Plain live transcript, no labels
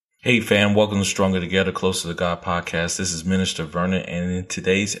Hey fam, welcome to Stronger Together, Closer to God podcast. This is Minister Vernon, and in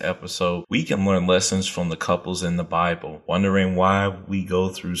today's episode, we can learn lessons from the couples in the Bible, wondering why we go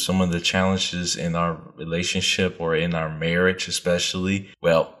through some of the challenges in our relationship or in our marriage especially.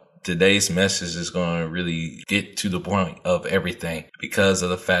 Well, today's message is going to really get to the point of everything because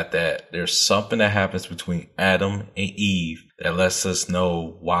of the fact that there's something that happens between Adam and Eve that lets us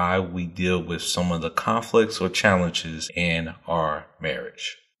know why we deal with some of the conflicts or challenges in our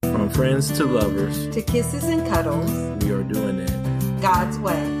marriage. From friends to lovers, to kisses and cuddles, we are doing it God's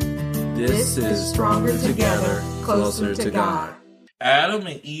way. This is Stronger Together, Closer to God. Adam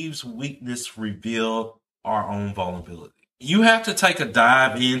and Eve's weakness revealed our own vulnerability. You have to take a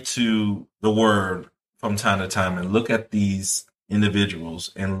dive into the word from time to time and look at these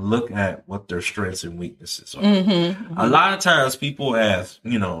individuals and look at what their strengths and weaknesses are. A lot of times people ask,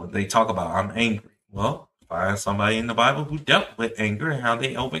 they talk about, I'm angry. Well, find somebody in the Bible who dealt with anger and how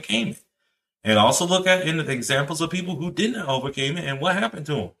they overcame it. And also look at in the examples of people who didn't overcame it and what happened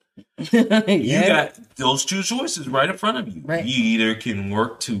to them. You got those two choices right in front of you. Right. You either can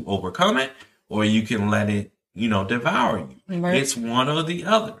work to overcome it or you can let it, devour you. Right. It's one or the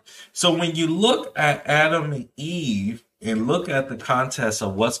other. So when you look at Adam and Eve and look at the context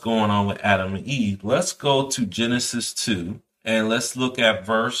of what's going on with Adam and Eve, let's go to Genesis 2 and let's look at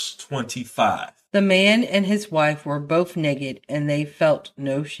verse 25. The man and his wife were both naked, and they felt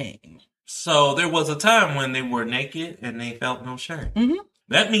no shame. So there was a time when they were naked and they felt no shame. Mm-hmm.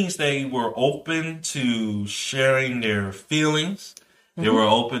 That means they were open to sharing their feelings. They were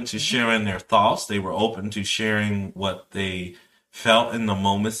open to sharing their thoughts. They were open to sharing what they felt in the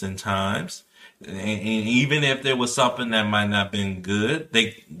moments and times. And even if there was something that might not have been good,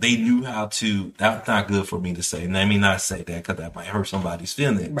 they knew how to, that's not good for me to say. Let me not say that because that might hurt somebody's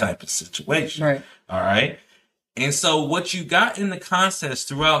feeling type of situation. Right. All right. And so what you got in the context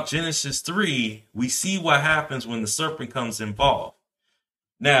throughout Genesis 3, we see what happens when the serpent comes involved.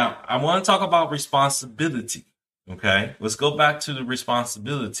 Now, I want to talk about responsibility. Okay. Let's go back to the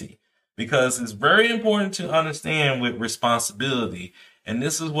responsibility because it's very important to understand with responsibility. And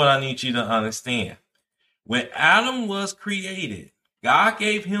this is what I need you to understand. When Adam was created, God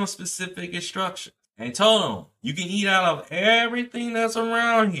gave him specific instructions and told him, you can eat out of everything that's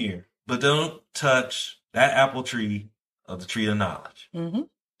around here, but don't touch that apple tree of the tree of knowledge. Mm-hmm.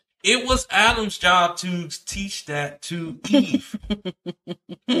 It was Adam's job to teach that to Eve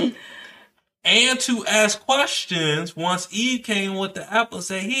and to ask questions once Eve came with the apple and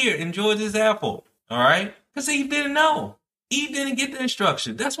say, here, enjoy this apple. All right. Because Eve didn't know. Eve didn't get the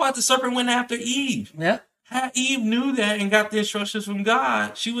instruction. That's why the serpent went after Eve. Yep. Had Eve knew that and got the instructions from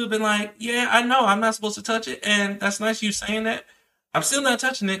God, she would have been like, yeah, I know I'm not supposed to touch it. And that's nice you saying that. I'm still not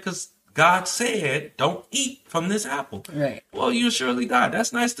touching it because God said, don't eat from this apple. Right. Well, you surely God.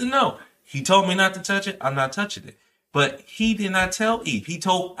 That's nice to know. He told me not to touch it. I'm not touching it. But he did not tell Eve. He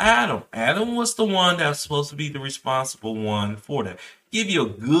told Adam. Adam was the one that was supposed to be the responsible one for that. Give you a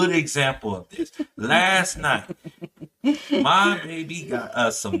good example of this. Last night, my baby got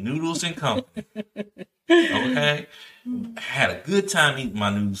us some noodles and company. Okay? Had a good time eating my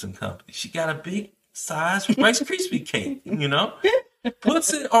noodles and company. She got a big size Rice Krispie cake,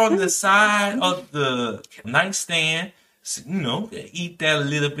 Puts it on the side of the nightstand, eat that a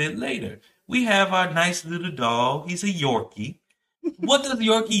little bit later. We have our nice little dog. He's a Yorkie. What does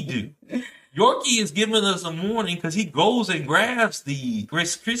Yorkie do? Yorkie is giving us a warning because he goes and grabs the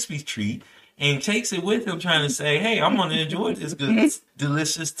Rice Krispie treat and takes it with him trying to say, hey, I'm going to enjoy this good,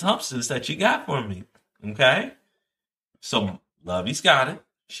 delicious substance that you got for me. Okay? So Lovey's got it.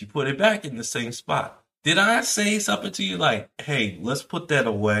 She put it back in the same spot. Did I say something to you like, hey, let's put that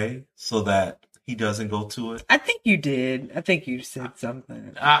away so that he doesn't go to it? I think you did. I think you said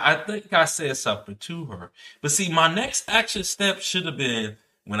something. I think I said something to her. But see, my next action step should have been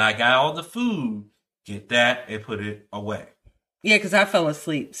when I got all the food, get that and put it away. Yeah, because I fell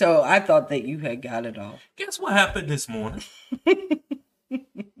asleep. So I thought that you had got it all. Guess what happened this morning?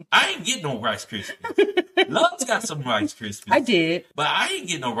 I ain't get no Rice Krispies. Love's got some Rice Krispies. I did. But I ain't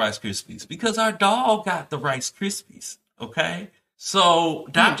get no Rice Krispies because our dog got the Rice Krispies. Okay? So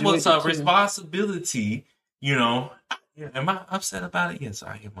that was a responsibility, Am I upset about it? Yes,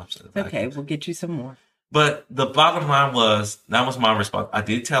 I am upset about it. Okay, we'll get you some more. But the bottom line was, that was my response. I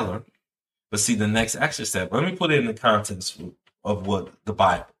did tell her. But see, the next action step, let me put it in the context of what the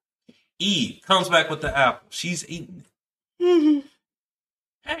Bible. Eve comes back with the apple. She's eating it. Mm-hmm.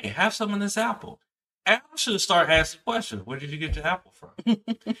 Hey, have some of this apple. Adam should start asking questions. Where did you get your apple from?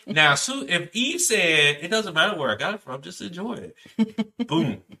 Now, so if Eve said, it doesn't matter where I got it from, just enjoy it.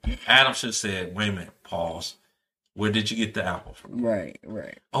 Boom. Adam should have said, wait a minute, pause. Where did you get the apple from? Right,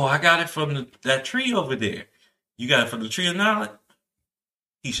 right. Oh, I got it from that tree over there. You got it from the tree of knowledge?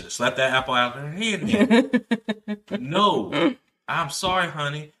 He should have slapped that apple out of her hand then. No, I'm sorry,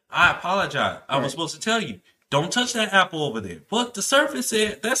 honey. I apologize. I was supposed to tell you. Don't touch that apple over there. But the serpent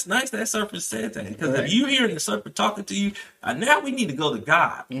said, that's nice that serpent said that. Because if you hearing the serpent talking to you, now we need to go to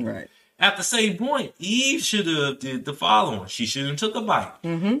God. Right. At the same point, Eve should have did the following. She should have took a bite.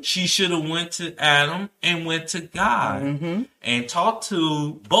 Mm-hmm. She should have went to Adam and went to God and talked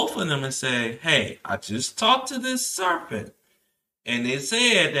to both of them and said, hey, I just talked to this serpent. And it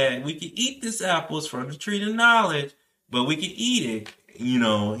said that we can eat this apples from the tree of knowledge, but we can eat it. You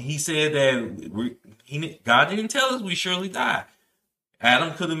know, he said that God didn't tell us we surely die.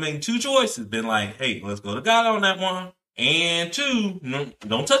 Adam could have made two choices, been like, hey, let's go to God on that one. And two, no,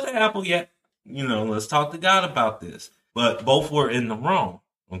 don't touch the apple yet. You know, let's talk to God about this. But both were in the wrong.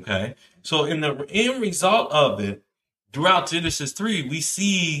 Okay. So in the end result of it, throughout Genesis 3, we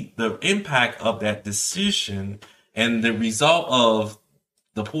see the impact of that decision and the result of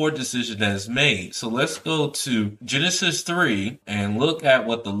the poor decision that is made. So let's go to Genesis 3 and look at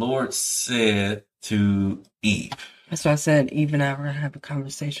what the Lord said to Eve. That's why I said Eve and I were going to have a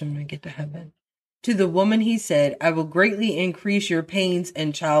conversation when we get to heaven. To the woman he said, I will greatly increase your pains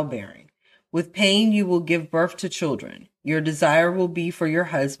in childbearing. With pain you will give birth to children. Your desire will be for your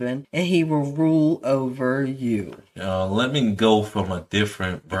husband, and he will rule over you. Let me go from a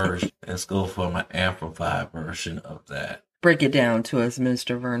different version. Let's go from an amplified version of that. Break it down to us,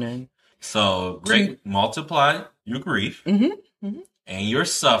 Mr. Vernon. So, multiply your grief and your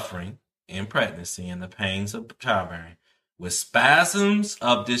suffering in pregnancy and the pains of childbearing. With spasms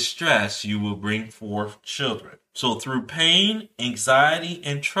of distress, you will bring forth children. So through pain, anxiety,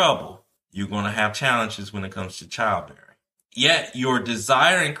 and trouble, you're going to have challenges when it comes to childbearing. Yet your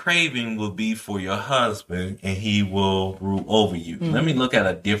desire and craving will be for your husband, and he will rule over you. Let me look at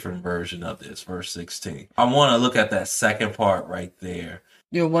a different version of this, verse 16. I want to look at that second part right there.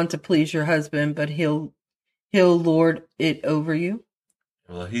 You'll want to please your husband, but he'll lord it over you.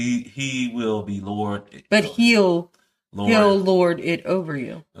 Well, he will be Lord. But he'll lord it over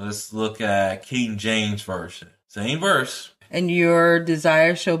you. Let's look at King James Version. Same verse. And your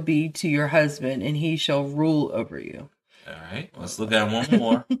desire shall be to your husband, and he shall rule over you. All right. Let's look at one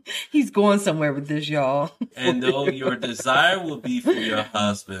more. He's going somewhere with this, y'all. And though your desire will be for your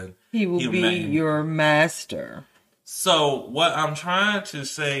husband, he will be your master. So what I'm trying to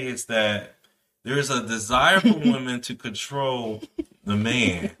say is that there's a desire for women to control the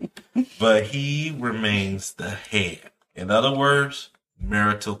man, but he remains the head. In other words,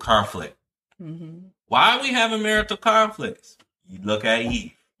 marital conflict. Why are we having marital conflicts? You look at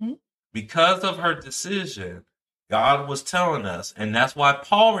Eve. Because of her decision, God was telling us, and that's why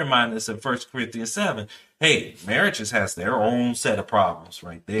Paul reminded us in 1 Corinthians 7, hey, marriages has their own set of problems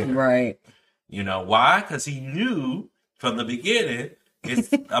right there. Right. You know why? Because he knew from the beginning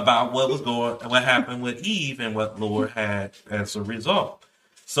it's about what happened with Eve and what Lord had as a result.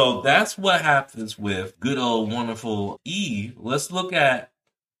 So that's what happens with good old wonderful Eve. Let's look at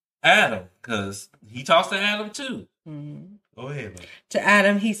Adam, because he talks to Adam too. Go ahead, man. To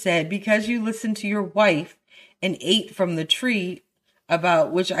Adam he said, because you listened to your wife and ate from the tree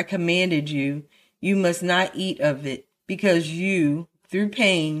about which I commanded you, you must not eat of it, because you, through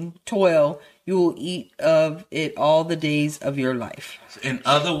pain, toil, you will eat of it all the days of your life. In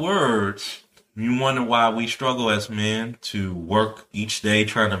other words, you wonder why we struggle as men to work each day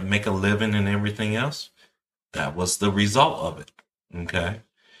trying to make a living and everything else? That was the result of it. Okay?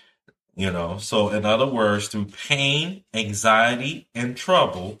 You know, so in other words, through pain, anxiety, and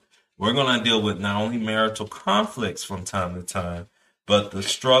trouble, we're going to deal with not only marital conflicts from time to time, but the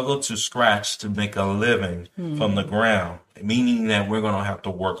struggle to scratch to make a living from the ground, meaning that we're going to have to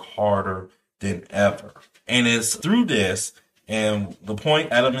work harder than ever. And it's through this, and the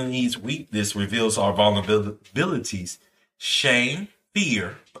point Adam and Eve's weakness reveals our vulnerabilities, shame,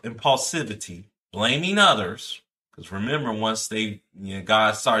 fear, impulsivity, blaming others. Because remember, once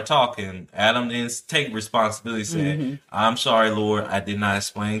God started talking, Adam didn't take responsibility, said, I'm sorry, Lord, I did not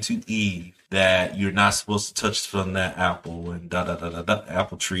explain to Eve that you're not supposed to touch from that apple and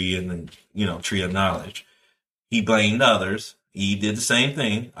apple tree and then, tree of knowledge. He blamed others. Eve did the same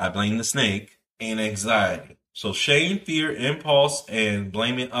thing. I blame the snake and anxiety. So shame, fear, impulse, and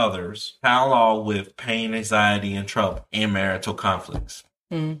blaming others parallel with pain, anxiety, and trouble and marital conflicts.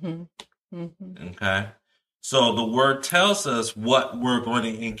 Okay? So the word tells us what we're going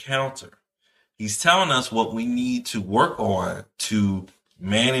to encounter. He's telling us what we need to work on to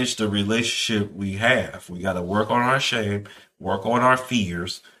manage the relationship we have. We got to work on our shame, work on our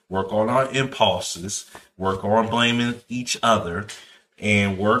fears, work on our impulses, work on blaming each other,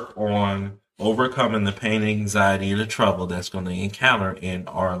 and work on overcoming the pain, anxiety, and the trouble that's going to encounter in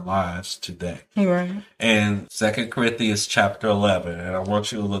our lives today. Right. And 2 Corinthians chapter 11, and I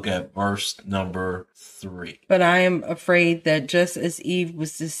want you to look at verse number 3. But I am afraid that just as Eve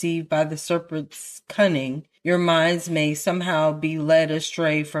was deceived by the serpent's cunning, your minds may somehow be led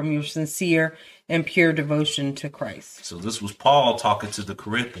astray from your sincere and pure devotion to Christ. So this was Paul talking to the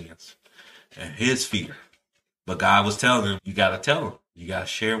Corinthians and his fear. But God was telling him, you got to tell them, you got to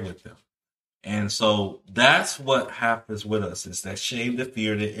share with them. And so that's what happens with us. It's that shame, the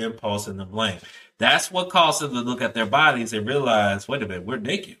fear, the impulse, and the blame. That's what caused them to look at their bodies and realize, wait a minute, we're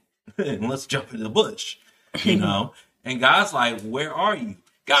naked. And let's jump in the bush, you know? And God's like, where are you?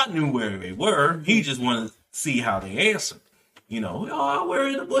 God knew where they were. He just wanted to see how they answered. You know, oh, we're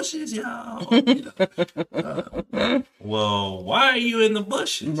in the bushes, y'all. You know? Well, why are you in the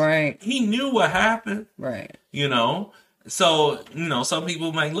bushes? Right. He knew what happened. Right. You know? So, you know, some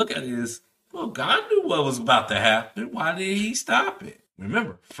people might look at it as, well, God knew what was about to happen. Why did he stop it?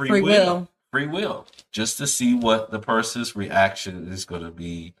 Remember, free will. Free will. Just to see what the person's reaction is going to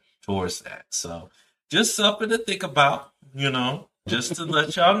be towards that. So just something to think about, you know, just to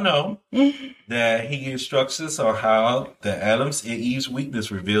let y'all know that he instructs us on how the Adam's and Eve's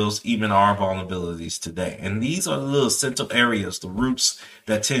weakness reveals even our vulnerabilities today. And these are the little central areas, the roots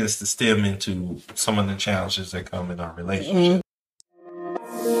that tends to stem into some of the challenges that come in our relationship.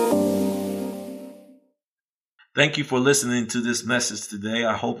 Thank you for listening to this message today.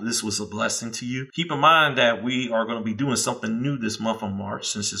 I hope this was a blessing to you. Keep in mind that we are going to be doing something new this month of March,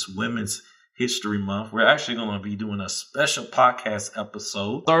 since it's Women's History Month. We're actually going to be doing a special podcast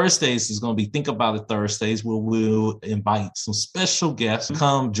episode. Thursdays is going to be Think About It Thursdays, where we'll invite some special guests to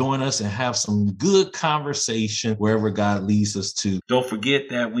come join us and have some good conversation wherever God leads us to. Don't forget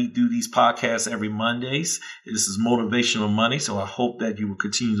that we do these podcasts every Mondays. This is Motivational Money, so I hope that you will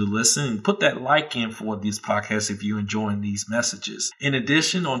continue to listen and put that like in for these podcasts if you're enjoying these messages. In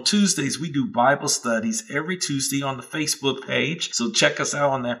addition, on Tuesdays, we do Bible studies every Tuesday on the Facebook page, so check us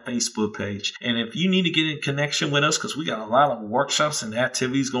out on that Facebook page. And if you need to get in connection with us, because we got a lot of workshops and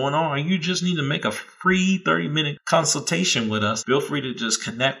activities going on, and you just need to make a free 30-minute consultation with us, feel free to just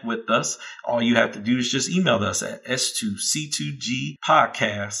connect with us. All you have to do is just email us at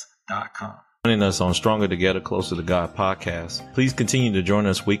s2c2gpodcast.com. Joining us on Stronger Together, Closer to God podcast. Please continue to join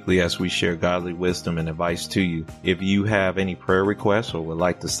us weekly as we share godly wisdom and advice to you. If you have any prayer requests or would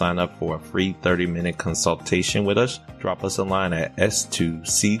like to sign up for a free 30-minute consultation with us, drop us a line at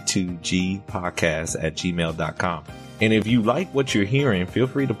s2c2gpodcast@gmail.com. And if you like what you're hearing, feel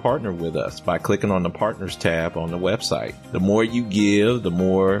free to partner with us by clicking on the Partners tab on the website. The more you give, the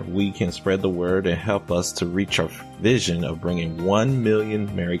more we can spread the word and help us to reach our vision of bringing 1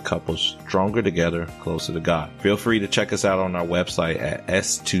 million married couples stronger together, closer to God. Feel free to check us out on our website at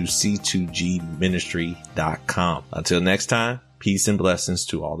s2c2gministry.com. Until next time, peace and blessings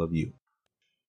to all of you.